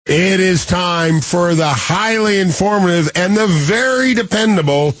It is time for the highly informative and the very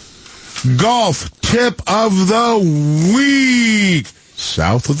dependable golf tip of the week.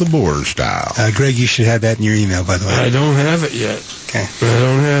 South of the border style. Greg, you should have that in your email, by the way. I don't have it yet. Okay. I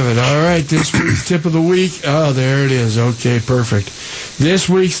don't have it. All right, this week's tip of the week. Oh, there it is. Okay, perfect. This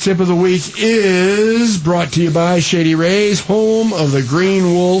week's tip of the week is brought to you by Shady Rays, home of the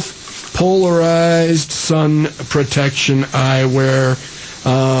Green Wolf Polarized Sun Protection Eyewear.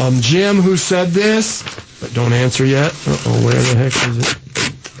 Jim, who said this? But don't answer yet. Uh-oh, where the heck is it?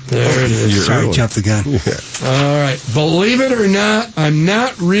 There it is. Sorry, jumped the gun. All right. Believe it or not, I'm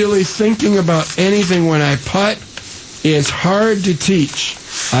not really thinking about anything when I putt. It's hard to teach.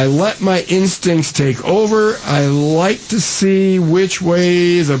 I let my instincts take over. I like to see which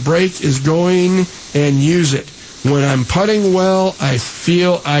way the break is going and use it. When I'm putting well, I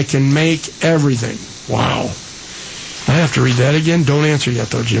feel I can make everything. Wow. I have to read that again. Don't answer yet,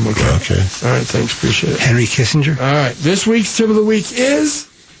 though, Jim. Okay. All right. Thanks. Appreciate it. Henry Kissinger. All right. This week's tip of the week is...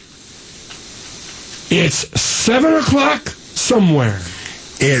 It's 7 o'clock somewhere.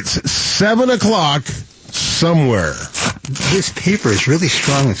 It's 7 o'clock somewhere. This paper is really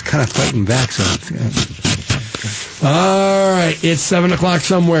strong. It's kind of fighting back. So. All right. It's 7 o'clock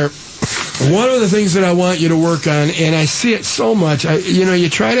somewhere. One of the things that I want you to work on, and I see it so much, you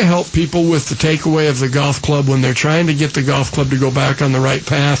try to help people with the takeaway of the golf club when they're trying to get the golf club to go back on the right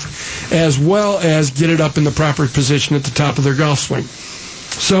path, as well as get it up in the proper position at the top of their golf swing.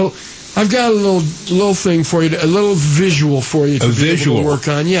 So I've got a little thing for you, a little visual for you to be able to work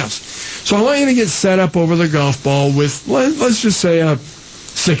on. Yes. So I want you to get set up over the golf ball with, let's just say, a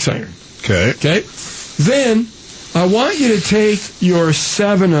 6-iron. Okay. Then I want you to take your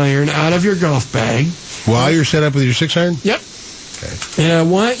 7-iron out of your golf bag. While you're set up with your 6-iron? Yep. Okay. And I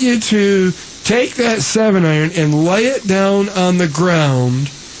want you to take that 7-iron and lay it down on the ground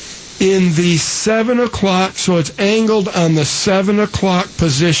in the 7 o'clock, so it's angled on the 7 o'clock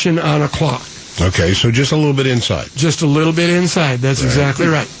position on a clock. Okay, so just a little bit inside. Just a little bit inside. That's exactly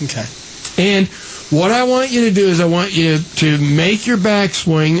right. Okay. And what I want you to do is I want you to make your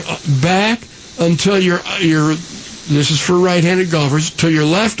backswing back until your this is for right-handed golfers, till your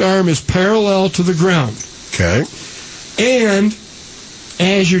left arm is parallel to the ground. Okay. And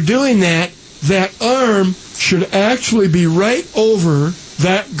as you're doing that, that arm should actually be right over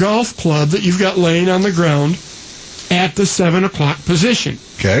that golf club that you've got laying on the ground at the 7 o'clock position.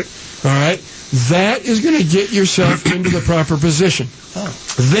 Okay. All right? That is going to get yourself into the proper position.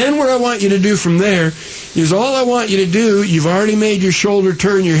 Then what I want you to do from there is all I want you to do, you've already made your shoulder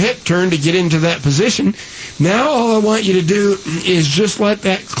turn, your hip turn to get into that position. Now all I want you to do is just let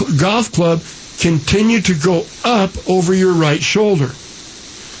that golf club continue to go up over your right shoulder.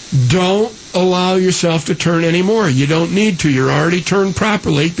 Don't allow yourself to turn anymore. You don't need to. You're already turned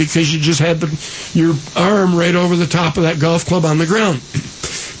properly because you just had your arm right over the top of that golf club on the ground.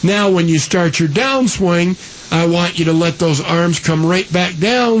 Now, when you start your downswing, I want you to let those arms come right back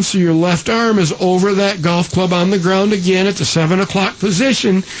down so your left arm is over that golf club on the ground again at the 7 o'clock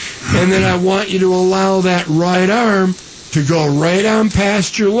position. And then I want you to allow that right arm to go right on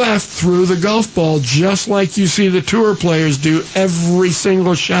past your left through the golf ball, just like you see the tour players do every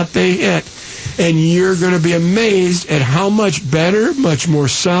single shot they hit. And you're going to be amazed at how much better, much more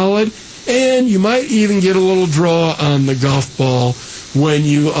solid, and you might even get a little draw on the golf ball when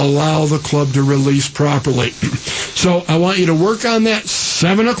you allow the club to release properly. So I want you to work on that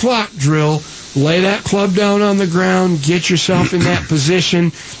 7 o'clock drill, lay that club down on the ground, get yourself in that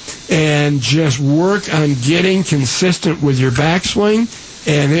position, and just work on getting consistent with your backswing,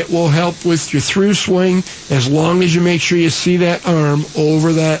 and it will help with your through swing as long as you make sure you see that arm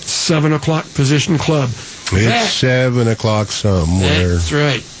over that 7 o'clock position club. It's 7 o'clock somewhere. That's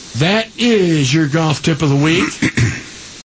right. That is your golf tip of the week.